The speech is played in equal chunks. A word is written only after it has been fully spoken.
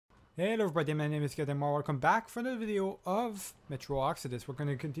Hello everybody, my name is Kevin. Welcome back for another video of Metro Exodus. We're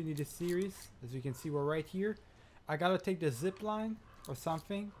going to continue this series. As you can see, we're right here. I gotta take the zip line or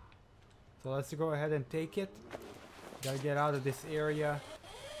something. So let's go ahead and take it. Gotta get out of this area.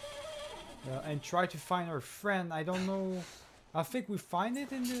 And try to find our friend. I don't know. I think we found him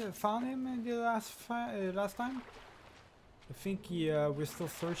in the last time. I think we're still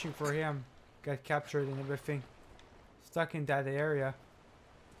searching for him. Got captured and everything. Stuck in that area.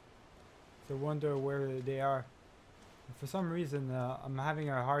 So wonder where they are. And for some reason, I'm having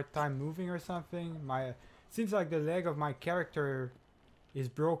a hard time moving or something. Seems like the leg of my character is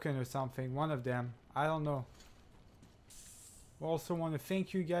broken or something. One of them. I don't know. Also want to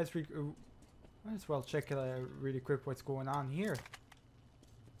thank you guys. Might as well check really quick what's going on here.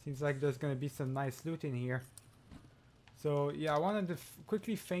 Seems like there's gonna be some nice loot in here. So yeah, I wanted to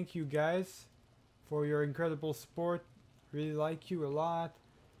quickly thank you guys for your incredible support. Really like you a lot.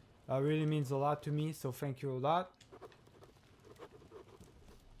 Really means a lot to me, so thank you a lot.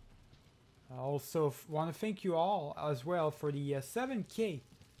 I also want to thank you all as well for the 7K.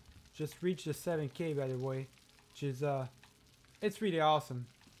 Just reached the 7K, by the way, which is it's really awesome.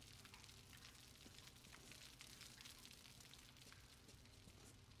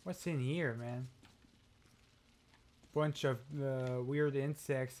 What's in here, man? Bunch of weird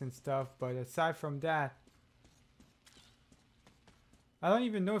insects and stuff, but aside from that, I don't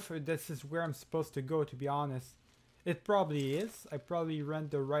even know if this is where I'm supposed to go, to be honest. It probably is. I probably ran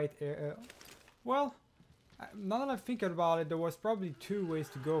the right area. Well, now that I'm thinking about it, there was probably two ways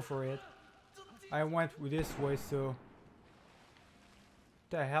to go for it. I went this way, so... What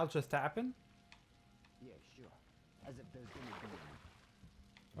the hell just happened? Yeah, sure. As if there's gonna be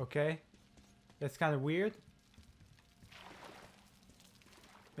one. Okay. That's kind of weird.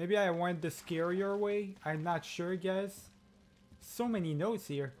 Maybe I went the scarier way. I'm not sure, guys. So many notes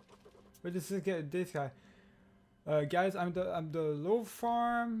here. But this guy. Guys, I'm the low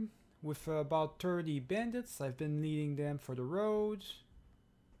farm with about 30 bandits. I've been leading them for the road.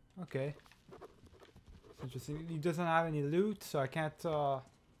 Okay. It's interesting. He doesn't have any loot, so I can't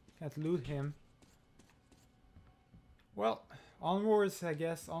loot him. Well, onwards, I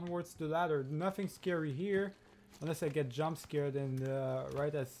guess. Onwards to the ladder. Nothing scary here, unless I get jump scared and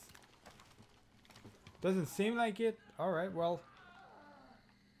right as. Doesn't seem like it. All right. Well.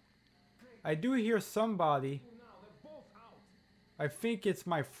 I do hear somebody. I think it's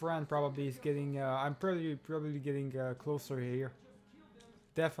my friend. Probably is getting. I'm probably getting closer here.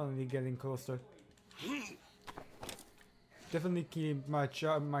 Definitely getting closer. Definitely keep my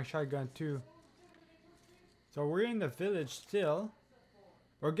shotgun too. So we're in the village still.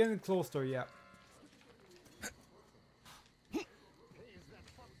 We're getting closer, yeah.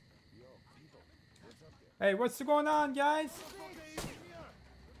 Hey, what's going on, guys?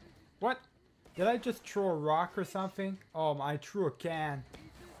 What? Did I just throw a rock or something? Oh, I threw a can.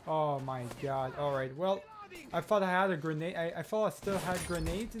 Oh my god. Alright, well, I thought I had a grenade. I thought I still had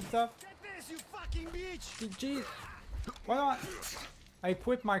grenades and stuff. Jeez. Why not? I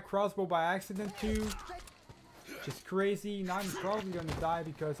equipped my crossbow by accident too. Just crazy. Now I'm probably gonna die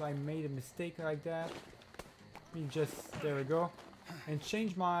because I made a mistake like that. Let me just, there we go. And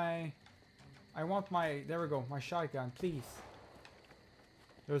change my, I want my, there we go, my shotgun, please.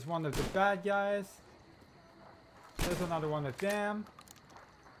 There's one of the bad guys. There's another one of them.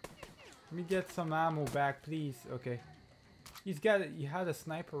 Let me get some ammo back, please. Okay. He had a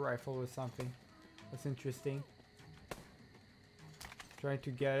sniper rifle or something. That's interesting. Trying to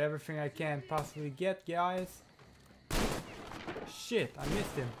get everything I can possibly get, guys. Shit, I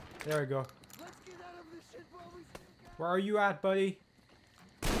missed him. There we go. Where are you at, buddy?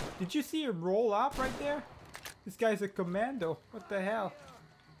 Did you see him roll up right there? This guy's a commando. What the hell?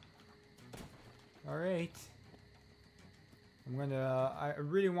 Alright. I'm gonna... I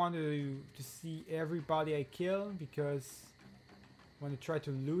really want to see everybody I kill because I want to try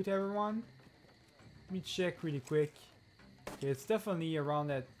to loot everyone. Let me check really quick. Okay, it's definitely around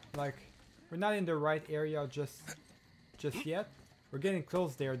that, like... We're not in the right area just yet. We're getting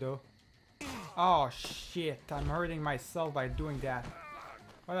close there though. Oh shit, I'm hurting myself by doing that.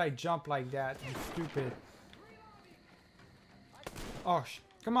 Why did I jump like that? I'm stupid. Oh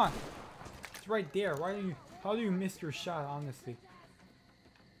come on. It's right there. How do you miss your shot, honestly?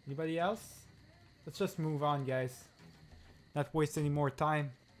 Anybody else? Let's just move on, guys. Not waste any more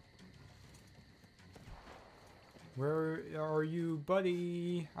time. Where are you,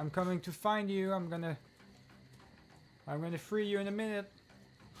 buddy? I'm coming to find you. I'm gonna free you in a minute.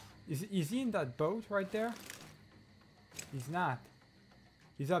 Is he in that boat right there? He's not.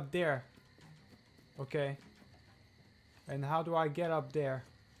 He's up there. Okay. And how do I get up there?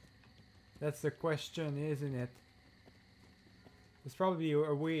 That's the question, isn't it? There's probably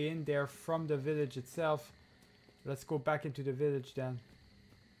a way in there from the village itself. Let's go back into the village then.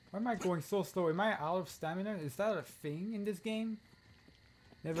 Why am I going so slow? Am I out of stamina? Is that a thing in this game?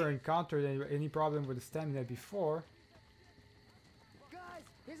 Never encountered any problem with the stamina before. Guys,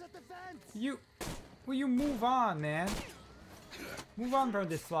 he's at the fence. Will you move on, man? Move on from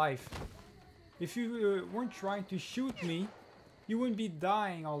this life. If you weren't trying to shoot me, you wouldn't be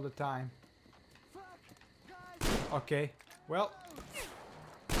dying all the time. Okay, well.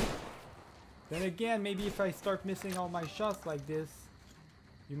 Then again, maybe if I start missing all my shots like this,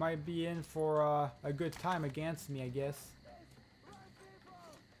 you might be in for a good time against me, I guess.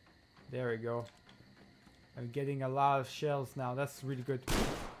 There we go. I'm getting a lot of shells now. That's really good.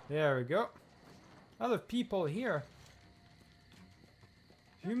 There we go. A lot of people here.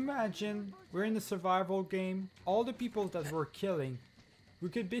 Can you imagine we're in a survival game? All the people that we're killing, we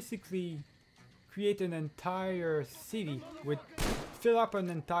could basically create an entire city with fill up an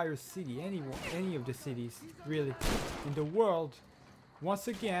entire city, any of the cities really in the world. Once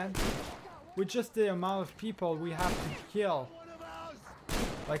again, with just the amount of people we have to kill.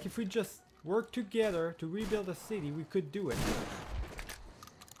 Like if we just work together to rebuild a city, we could do it.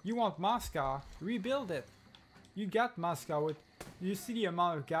 You want Moscow? Rebuild it. You got Moscow. With you see the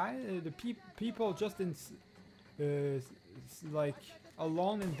amount of guys, the people just in like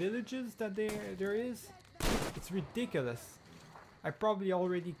alone in villages that there is. It's ridiculous. I probably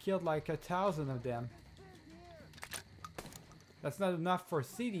already killed like 1,000 of them. That's not enough for a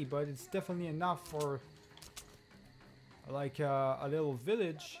city, but it's definitely enough for like a little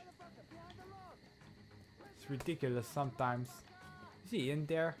village. It's ridiculous sometimes. Is he in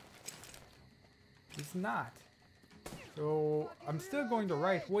there? He's not. So I'm still going the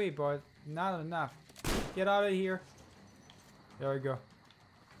right way, but not enough. Get out of here. There we go.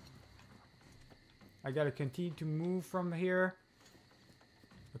 I gotta continue to move from here.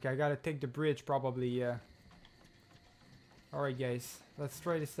 Okay, I gotta take the bridge probably. Alright guys, let's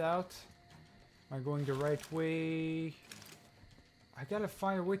try this out. Am I going the right way? I gotta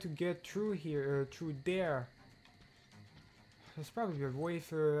find a way to get through here, through there. There's probably a way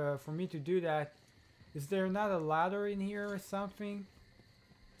for me to do that. Is there not a ladder in here or something?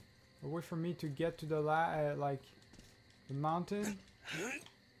 A way for me to get to the like the mountain?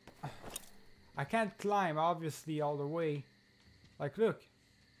 I can't climb obviously all the way. Like look,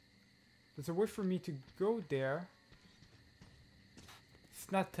 there's a way for me to go there.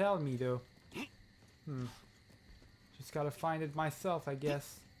 It's not telling me though. Just gotta find it myself, I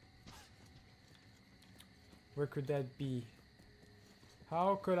guess. Where could that be?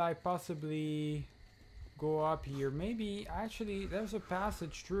 How could I possibly go up here? Maybe, actually, there's a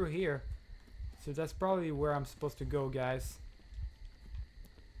passage through here. So that's probably where I'm supposed to go, guys.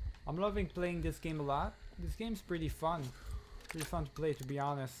 I'm loving playing this game a lot. This game's pretty fun. Pretty fun to play, to be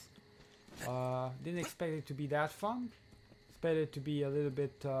honest. Didn't expect it to be that fun. Expected it to be a little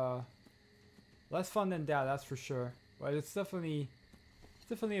bit less fun than that, that's for sure. But it's definitely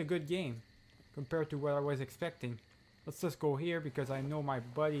a good game compared to what I was expecting. Let's just go here because I know my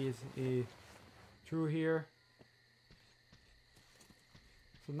buddy is through here.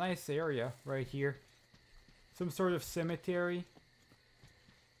 It's a nice area right here. Some sort of cemetery.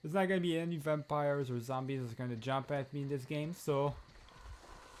 There's not gonna be any vampires or zombies that's gonna jump at me in this game, so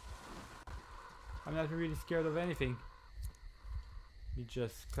I'm not really scared of anything. Let me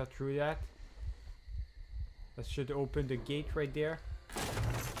just cut through that. That should open the gate right there.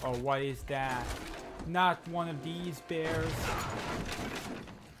 Oh, what is that? Not one of these bears.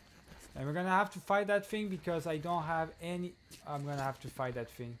 And we're gonna have to fight that thing because I don't have any... I'm gonna have to fight that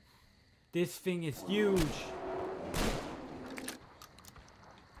thing. This thing is huge.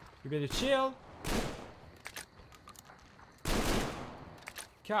 You better chill.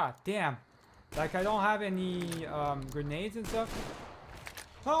 God damn. Like I don't have any grenades and stuff.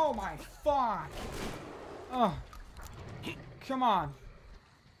 Oh my fuck. Oh. Come on.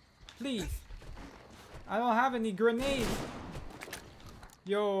 Please. I don't have any grenades.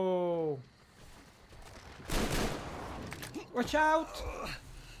 Yo. Watch out.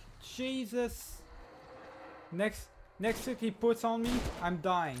 Jesus. Next hit he puts on me, I'm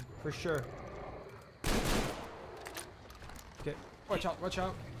dying for sure. Okay, watch out, watch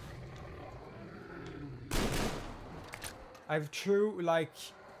out. I've threw like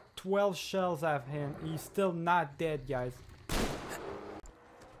 12 shells at him. He's still not dead, guys.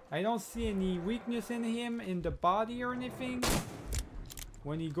 I don't see any weakness in him in the body or anything.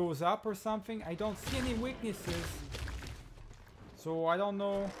 When he goes up or something, I don't see any weaknesses. So I don't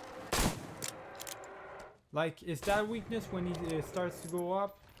know. Like, is that weakness when he starts to go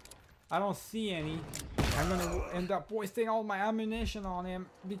up? I don't see any. I'm gonna end up wasting all my ammunition on him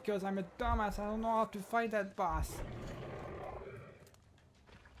because I'm a dumbass. I don't know how to fight that boss.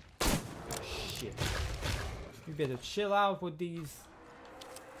 Shit. You better chill out with these.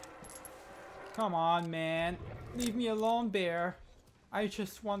 Come on, man. Leave me alone, bear. I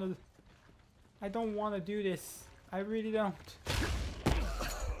just wanna... I don't wanna do this. I really don't.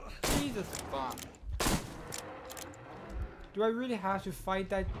 Jesus fuck. Do I really have to fight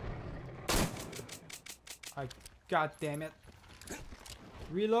that? God damn it.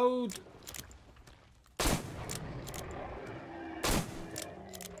 Reload.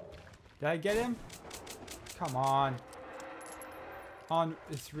 Did I get him? Come on.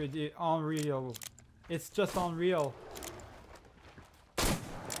 It's really unreal. It's just unreal.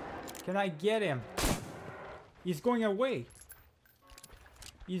 Can I get him? He's going away.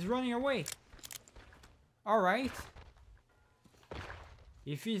 He's running away. Alright.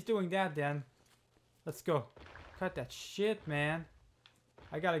 If he's doing that, then let's go. Cut that shit, man.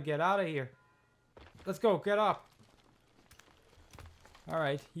 I gotta get out of here. Let's go, get up.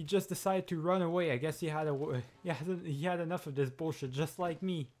 Alright, he just decided to run away. I guess he had enough of this bullshit, just like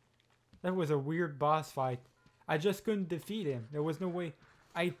me. That was a weird boss fight. I just couldn't defeat him. There was no way.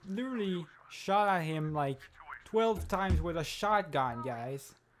 I literally shot at him like 12 times with a shotgun,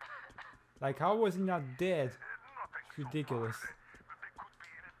 guys. Like, how was he not dead? It's ridiculous.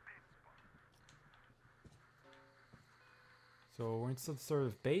 So we're in some sort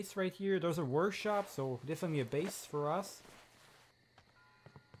of base right here. There's a workshop, so definitely a base for us.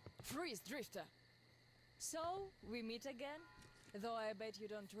 Freeze, Drifter! So, we meet again? Though I bet you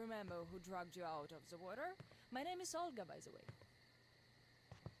don't remember who dragged you out of the water. My name is Olga, by the way.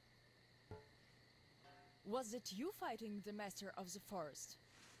 Was it you fighting the Master of the Forest?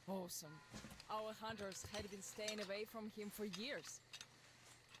 Awesome. Our hunters had been staying away from him for years.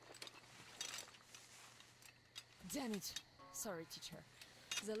 Damn it. Sorry, teacher.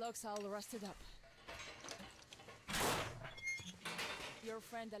 The logs all rusted up. Your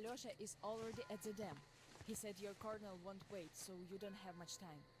friend Alyosha is already at the dam. He said your colonel won't wait, so you don't have much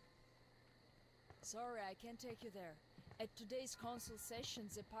time. Sorry, I can't take you there. At today's council session,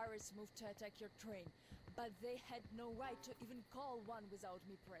 the pirates moved to attack your train, but they had no right to even call one without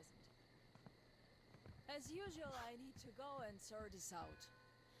me present. As usual, I need to go and sort this out.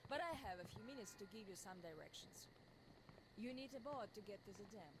 But I have a few minutes to give you some directions. You need a boat to get to the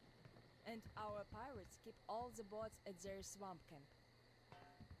dam. And our pirates keep all the boats at their swamp camp.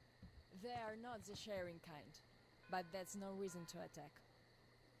 They are not the sharing kind, but that's no reason to attack.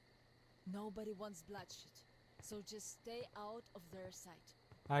 Nobody wants bloodshed, so just stay out of their sight.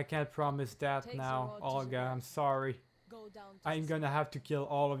 I can't promise that Take now, the road to Olga. the I'm west. sorry. Go down to I'm the gonna sea. have to kill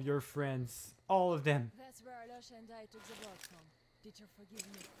all of your friends. All of them. That's where Alyosha and I took the boat from. Did you forgive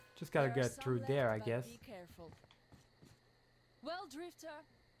me? Just gotta There are get some through left, there, I but guess. Be careful. Well, Drifter,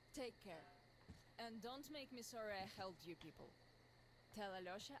 take care. And don't make me sorry I helped you people. Tell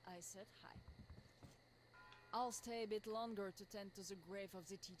Alyosha I said hi. I'll stay a bit longer to tend to the grave of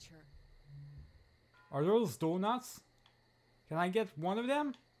the teacher. Are those donuts? Can I get one of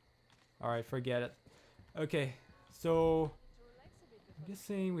them? Alright, forget it. Okay, so To relax a bit I'm before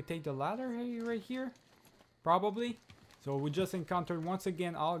guessing we take the ladder right here. Probably. So we just encountered once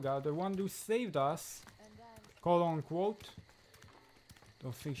again Olga, the one who saved us. and then Quote unquote.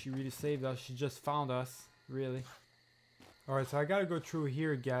 Don't think she really saved us, she just found us, really. Alright, so I gotta go through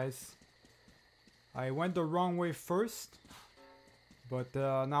here, guys. I went the wrong way first, but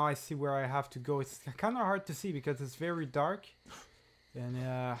now I see where I have to go. It's kind of hard to see because it's very dark, and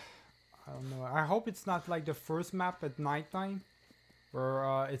I don't know. I hope it's not like the first map at nighttime,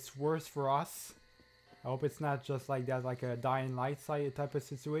 where it's worse for us. I hope it's not just like that, like a Dying Light side type of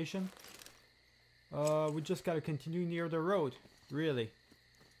situation. We just gotta continue near the road, really.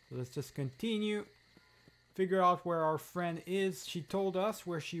 So let's just continue. Figure out where our friend is. She told us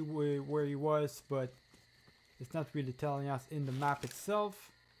where he was, but it's not really telling us in the map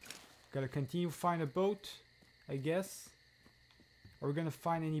itself. Gotta continue find a boat, I guess. Are we gonna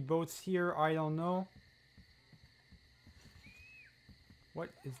find any boats here? I don't know. What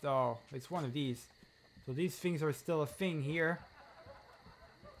is the... Oh, it's one of these. So these things are still a thing here.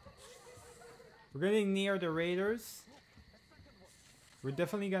 We're getting near the raiders. We're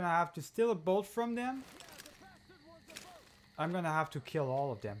definitely gonna have to steal a boat from them. I'm gonna have to kill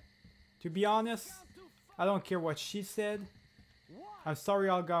all of them. To be honest, I don't care what she said. I'm sorry,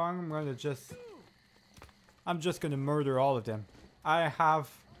 Olga. I'm just gonna murder all of them. I have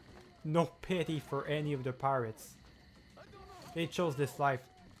no pity for any of the pirates. They chose this life.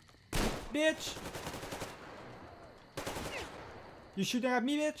 Bitch! You shooting at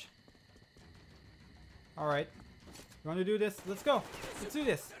me, bitch? Alright. You want to do this? Let's go. Let's do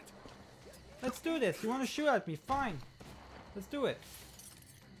this. Let's do this. You want to shoot at me? Fine. Let's do it.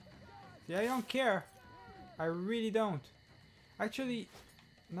 See, I don't care. I really don't. Actually,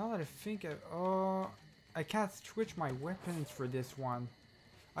 now that I think I can't switch my weapons for this one.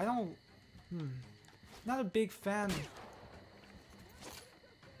 I don't... Not a big fan.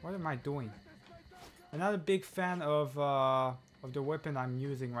 What am I doing? I'm not a big fan of the weapon I'm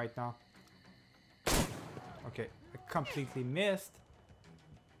using right now. Okay, I completely missed.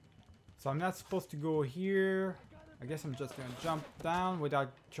 So I'm not supposed to go here. I guess I'm just gonna jump down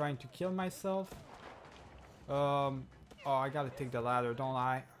without trying to kill myself. Oh, I gotta take the ladder, don't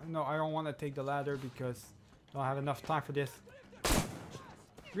I? No, I don't want to take the ladder because I don't have enough time for this.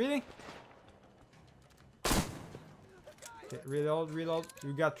 Really? Okay, reload, reload.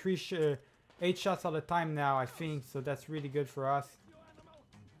 We got 8 shots at a time now, I think, so that's really good for us.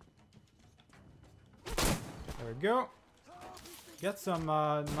 There we go. Got some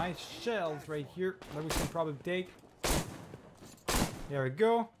nice shells right here that we can probably take. There we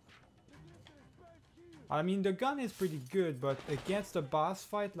go. I mean, the gun is pretty good, but against the boss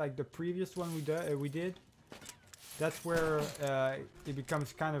fight like the previous one we did, that's where it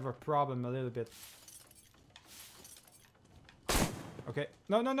becomes kind of a problem a little bit. Okay.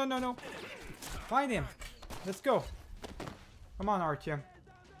 No, no, no, no, no. Find him. Let's go. Come on, Artyom.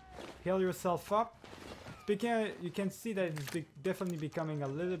 Heal yourself up. You can see that it's definitely becoming a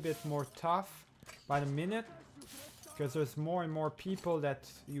little bit more tough by the minute. Because there's more and more people that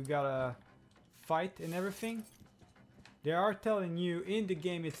you gotta fight and everything. They are telling you in the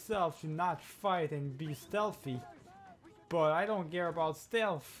game itself to not fight and be stealthy. But I don't care about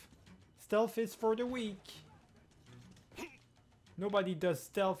stealth. Stealth is for the weak. Nobody does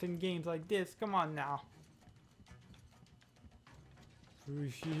stealth in games like this. Come on now.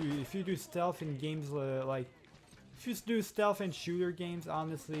 If you do stealth in games if you do stealth in shooter games,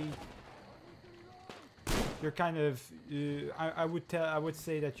 honestly, you're kind of I would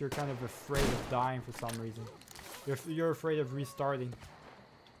say that you're kind of afraid of dying for some reason. You're afraid of restarting,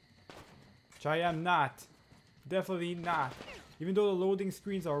 which I am not. Definitely not. Even though the loading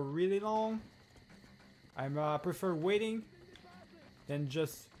screens are really long, I prefer waiting than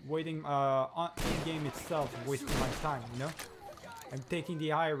just waiting on in game itself, wasting my time. You know, I'm taking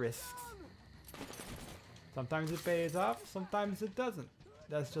the high risks. Sometimes it pays off, sometimes it doesn't.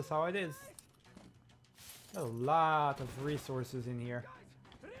 That's just how it is. A lot of resources in here.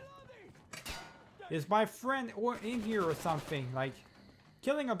 Is my friend in here or something? Like,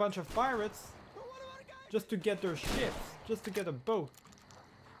 killing a bunch of pirates just to get their ships, just to get a boat.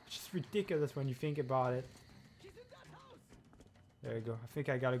 Which is ridiculous when you think about it. There you go. I think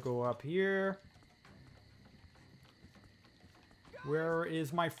I gotta go up here. Where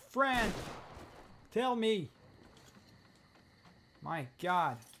is my friend? Tell me. My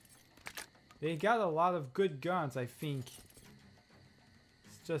god. They got a lot of good guns, I think.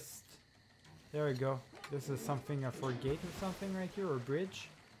 It's just... There we go. This is something for a gate or something right here, or a bridge.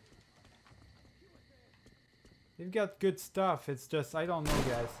 They've got good stuff. It's just, I don't know,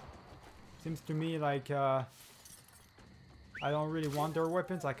 guys. Seems to me like I don't really want their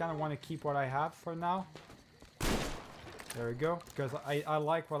weapons. I kind of want to keep what I have for now. There we go. Because I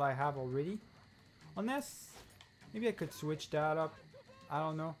like what I have already. Unless, maybe I could switch that up. I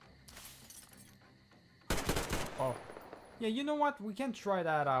don't know. Oh. Yeah, you know what? We can try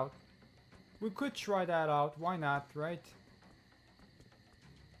that out. We could try that out. Why not, right?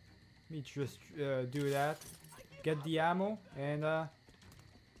 Let me just do that. Get the ammo. And now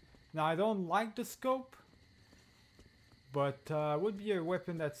I don't like the scope. But would be a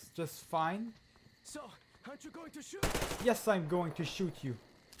weapon that's just fine. So, aren't you going to shoot? Yes, I'm going to shoot you.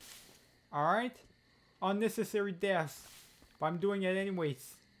 Alright? Unnecessary deaths. But I'm doing it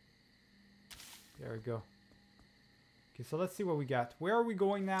anyways. There we go. Okay, so let's see what we got. Where are we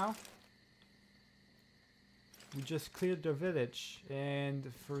going now? We just cleared the village.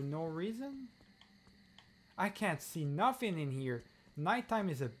 And for no reason? I can't see nothing in here. Nighttime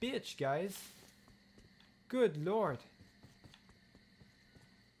is a bitch, guys. Good lord.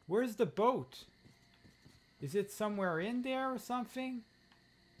 Where's the boat? Is it somewhere in there or something?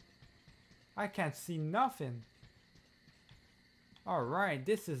 I can't see nothing. Alright,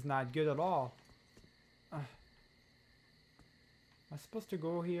 this is not good at all. Am I supposed to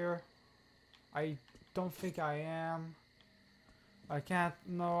go here? I don't think I am. I can't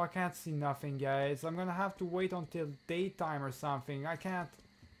see nothing, guys. I'm gonna have to wait until daytime or something. I can't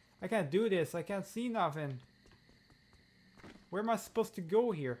do this. I can't see nothing. Where am I supposed to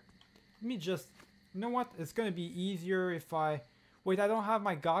go here? Let me just... You know what? It's gonna be easier if I... Wait, I don't have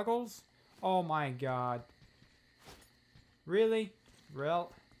my goggles? Oh my god. Really?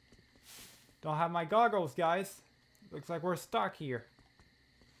 Well, don't have my goggles, guys. Looks like we're stuck here.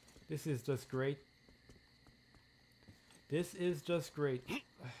 This is just great. This is just great.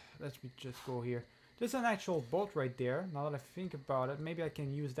 Let me just go here. There's an actual boat right there. Now that I think about it, maybe I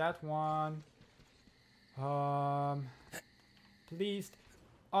can use that one. Please.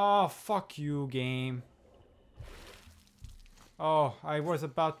 Oh, fuck you, game. Oh, I was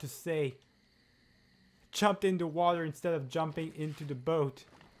about to say, jumped in the water instead of jumping into the boat.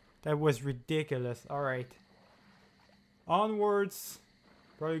 That was ridiculous. Alright. Onwards.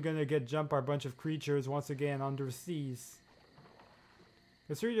 Probably gonna get jumped by a bunch of creatures once again underseas.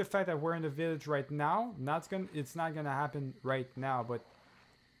 Considering the fact that we're in the village right now, it's not gonna happen right now, but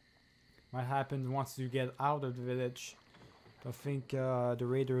might happen once you get out of the village. I think the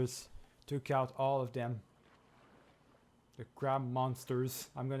raiders took out all of them. The crab monsters,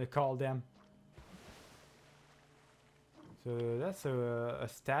 I'm gonna call them. So that's a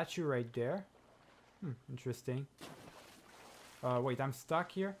statue right there. Interesting. Wait, I'm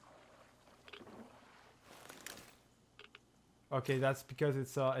stuck here? Okay, that's because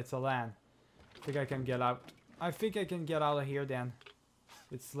it's a land. I think I can get out. I think I can get out of here then.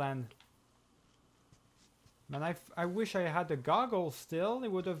 It's land. Man, I wish I had the goggles still.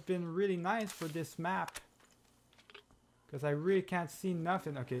 It would have been really nice for this map. Because I really can't see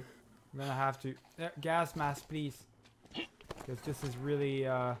nothing. Okay, I'm gonna have to... gas mask, please. Because this is really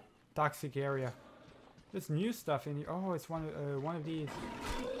toxic area. There's new stuff in here. Oh, it's one of these.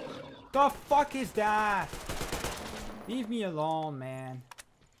 The fuck is that? Leave me alone, man.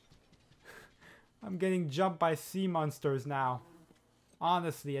 I'm getting jumped by sea monsters now.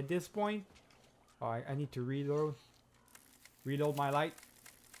 Honestly, at this point... Oh, I need to reload. Reload my light.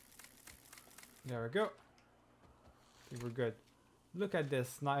 There we go. I think we're good. Look at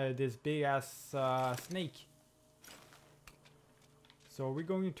this, this big ass snake. So are we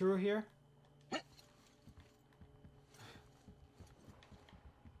going through here?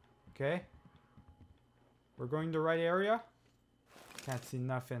 Okay. We're going the right area? Can't see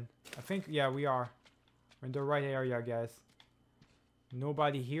nothing. I think, yeah, we are. We're in the right area, guys.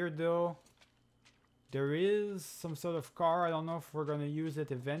 Nobody here though. There is some sort of car. I don't know if we're gonna use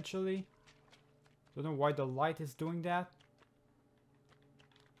it eventually. Don't know why the light is doing that.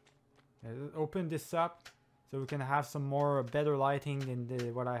 Open this up so we can have some more better lighting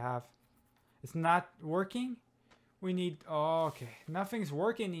than what I have. It's not working? We need... Oh, okay. Nothing's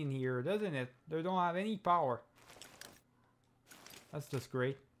working in here, doesn't it? They don't have any power. That's just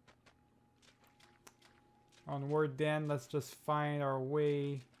great. Onward then. Let's just find our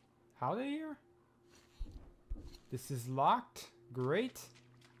way out of here. This is locked. Great.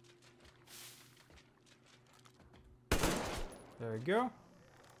 There we go.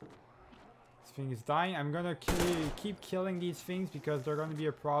 This thing is dying. I'm gonna keep killing these things because they're gonna be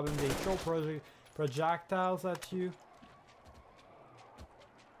a problem. They throw projectiles at you.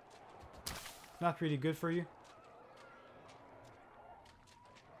 Not really good for you.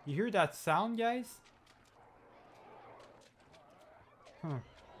 You hear that sound, guys? Huh.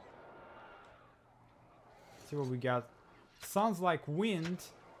 See what we got. Sounds like wind,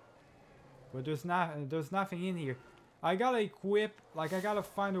 but there's nothing in here. I gotta equip, like I gotta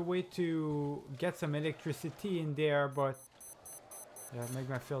find a way to get some electricity in there, but yeah, make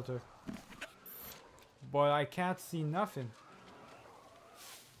my filter. But I can't see nothing.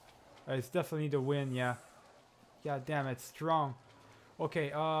 It's definitely the wind, yeah. God damn, it's strong.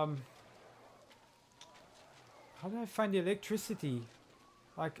 Okay, how do I find the electricity?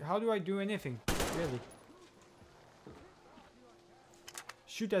 Like, how do I do anything? Really?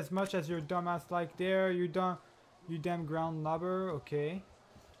 Shoot as much as your dumbass like there, you damn ground lubber, okay.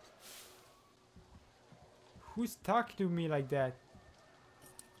 Who's talking to me like that?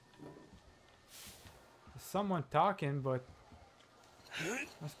 There's someone talking, but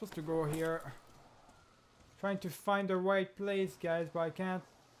I'm supposed to go here. Trying to find the right place, guys, but I can't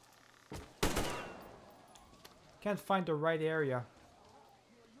find the right area.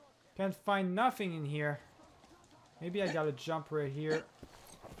 Can't find nothing in here. Maybe I gotta jump right here.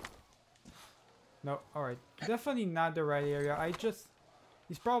 No, alright. Definitely not the right area.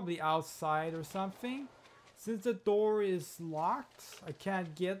 He's probably outside or something. Since the door is locked, I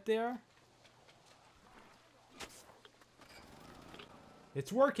can't get there.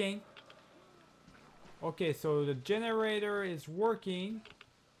 It's working. Okay, so the generator is working.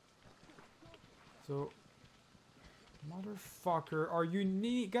 So, motherfucker, are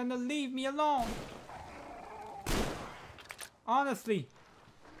you gonna leave me alone? Honestly.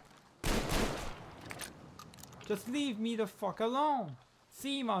 Just leave me the fuck alone.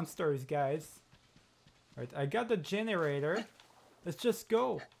 sea monsters, guys. Alright, I got the generator. Let's just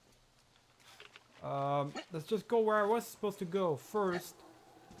go. Let's just go where I was supposed to go first.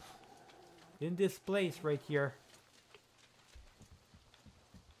 In this place right here.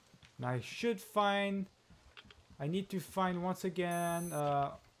 Now I should find... I need to find once again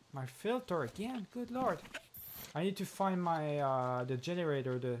my filter again. Good lord. I need to find my the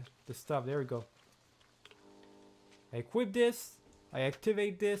generator, the stuff. There we go. I equip this. I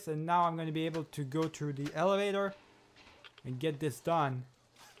activate this, and now I'm going to be able to go through the elevator and get this done.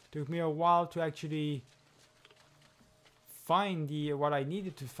 Took me a while to actually find the what I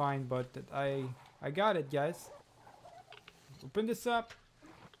needed to find, but I got it, guys. Open this up.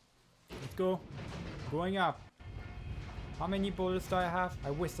 Let's go. Going up. How many bullets do I have?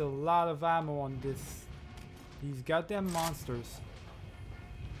 I wasted a lot of ammo on these goddamn monsters.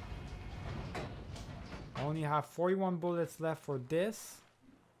 I only have 41 bullets left for this.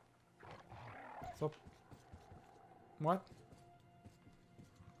 So, what?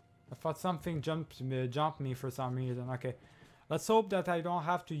 I thought something jumped me for some reason. Okay, let's hope that I don't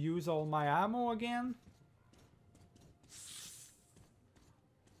have to use all my ammo again.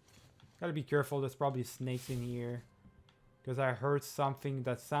 Gotta be careful. There's probably snakes in here, because I heard something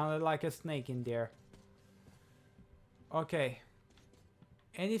that sounded like a snake in there. Okay.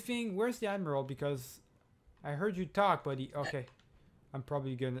 Anything? Where's the admiral? Because I heard you talk, buddy. Okay. I'm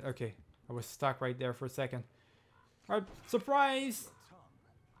probably gonna... Okay. I was stuck right there for a second. Alright, surprise!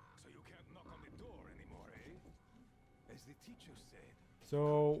 So you can't knock on the door anymore, eh? As the teacher said.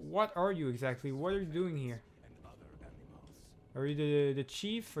 So, what are you exactly? What are you doing here? And other animals. Are you the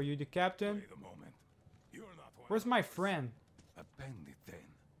chief? Are you the captain? Wait a moment. You're not one. Where's my friend? A bandit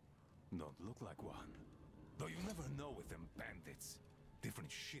then. Don't look like one. Though you never know with them bandits.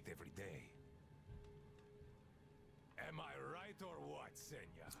 Different shit every day. Am I right or what,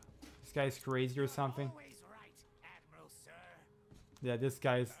 Senya? This guy's crazy or something. Always right, Admiral, sir. Yeah, this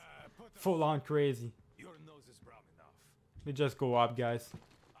guy's Put the full on crazy. Your nose is brown enough. We just go up, guys.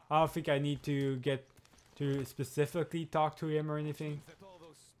 I don't think I need to get to specifically talk to him or anything. That all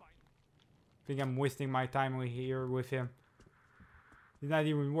those I think I'm wasting my time here with him. He's not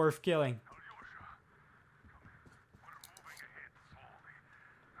even worth killing.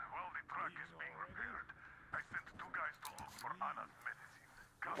 Well, the truck is being repaired. I sent 2 guys to look for Anna's medicine.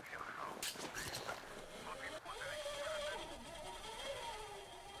 Come here now. Looking for the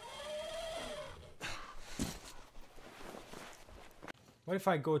What if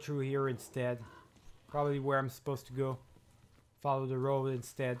I go through here instead? Probably where I'm supposed to go. Follow the road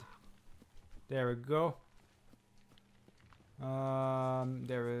instead. There we go.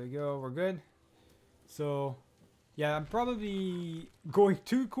 There we go. We're good. So, yeah, I'm probably going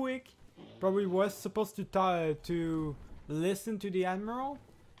too quick. Probably was supposed to listen to the admiral,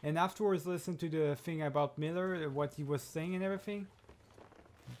 and afterwards listen to the thing about Miller, what he was saying and everything.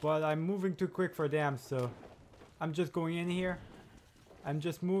 But I'm moving too quick for them, so I'm just going in here. I'm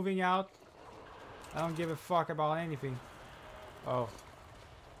just moving out. I don't give a fuck about anything. Oh,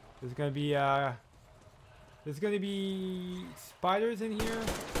 there's gonna be spiders in here.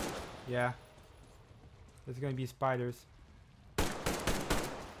 Yeah, there's gonna be spiders.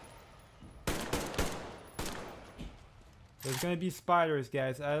 There's gonna be spiders,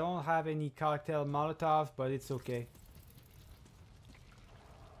 guys. I don't have any cocktail Molotovs, but it's okay.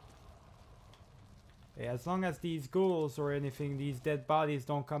 Yeah, as long as these ghouls or anything, these dead bodies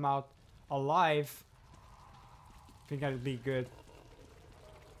don't come out alive, I think I'll be good.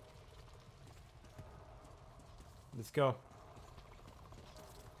 Let's go.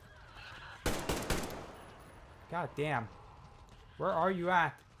 God damn. Where are you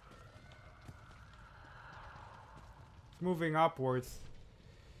at? It's moving upwards.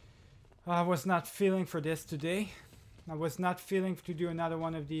 I was not feeling for this today. I was not feeling to do another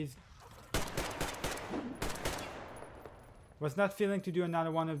one of these. Was not feeling to do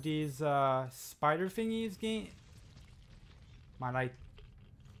another one of these spider thingies game. My light.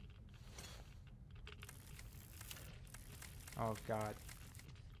 Oh god.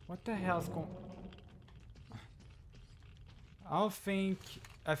 What the hell's going?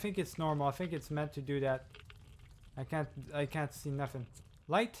 I think it's normal. I think it's meant to do that. I can't see nothing.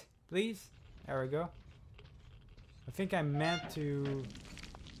 Light, please. There we go. I think I meant to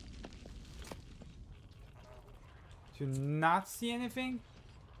not see anything,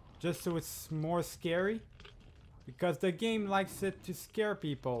 just so it's more scary, because the game likes it to scare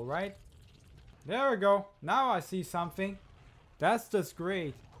people, right? There we go. Now I see something. That's just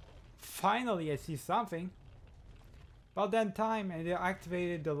great. Finally I see something. About that time, and they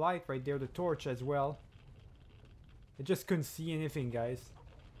activated the light right there, the torch as well. I just couldn't see anything, guys.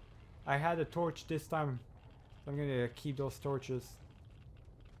 I had a torch this time. So I'm gonna keep those torches.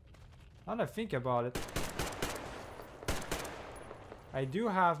 Now that I think about it. I do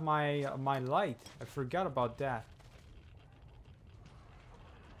have my my light. I forgot about that.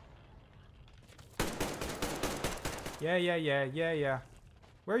 Yeah.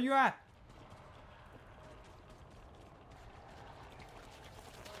 Where you at?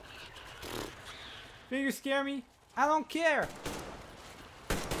 Think you scare me? I don't care.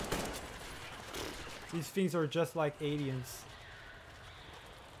 These things are just like aliens.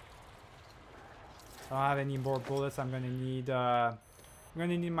 I don't have any more bullets. I'm gonna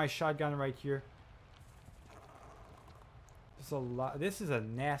need my shotgun right here. There's a lot. This is a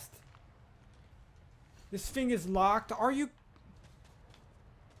nest. This thing is locked. Are you?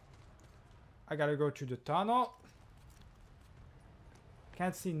 I gotta go through the tunnel.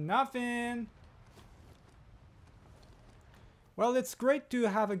 Can't see nothing. Well, it's great to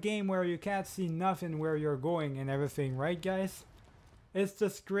have a game where you can't see nothing where you're going and everything, right, guys? It's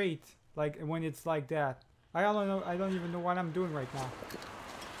just great, like when it's like that. I don't know. I don't even know what I'm doing right now.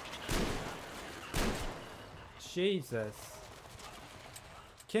 Jesus.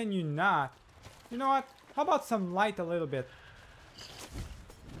 Can you not? You know what? How about some light a little bit?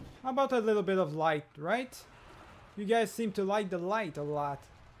 How about a little bit of light, right? You guys seem to like the light a lot.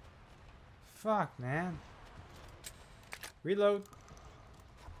 Fuck, man. Reload.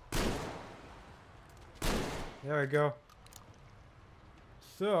 There we go.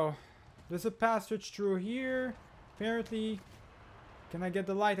 So, there's a passage through here. Apparently, can I get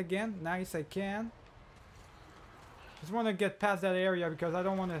the light again? Nice, I can. Just want to get past that area because I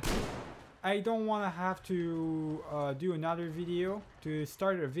don't want to have to do another video, to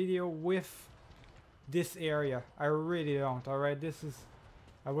start a video with this area. I really don't. Alright,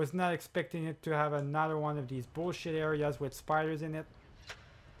 I was not expecting it to have another one of these bullshit areas with spiders in it.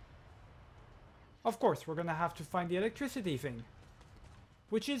 Of course, we're gonna have to find the electricity thing.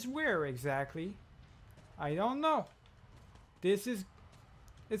 Which is where exactly? I don't know. It's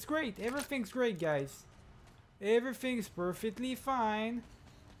great. Everything's great, guys. Everything's perfectly fine.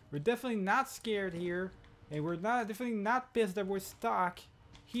 We're definitely not scared here. And we're definitely not pissed that we're stuck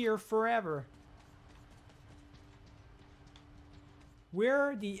here forever.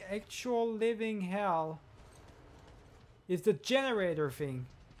 Where the actual living hell is the generator thing?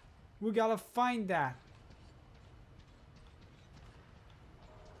 We gotta find that.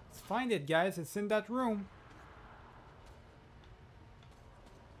 Let's find it, guys. It's in that room.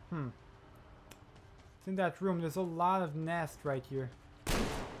 It's in that room. There's a lot of nests right here.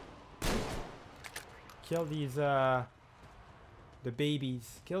 Kill these, the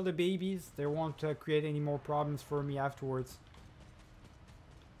babies. Kill the babies. They won't create any more problems for me afterwards.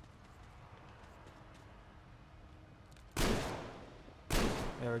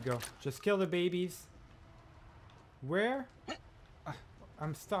 There we go. Just kill the babies. Where?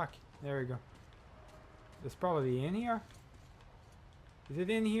 I'm stuck. There we go. It's probably in here. Is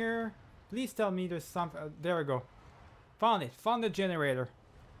it in here? Please tell me there's some. There we go. Found it. Found the generator.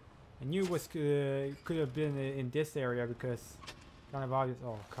 I knew it was could have been in this area because kind of obvious.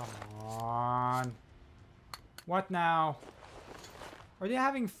 Oh, come on. What now? Are they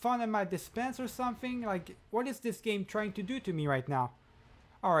having fun at my dispense or something? Like, what is this game trying to do to me right now?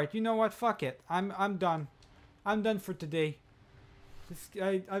 Alright, you know what? Fuck it. I'm done. I'm done for today.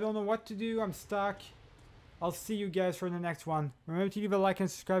 I don't know what to do. I'm stuck. I'll see you guys for the next one. Remember to leave a like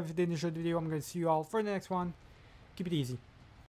and subscribe if you did enjoy the video. I'm going to see you all for the next one. Keep it easy.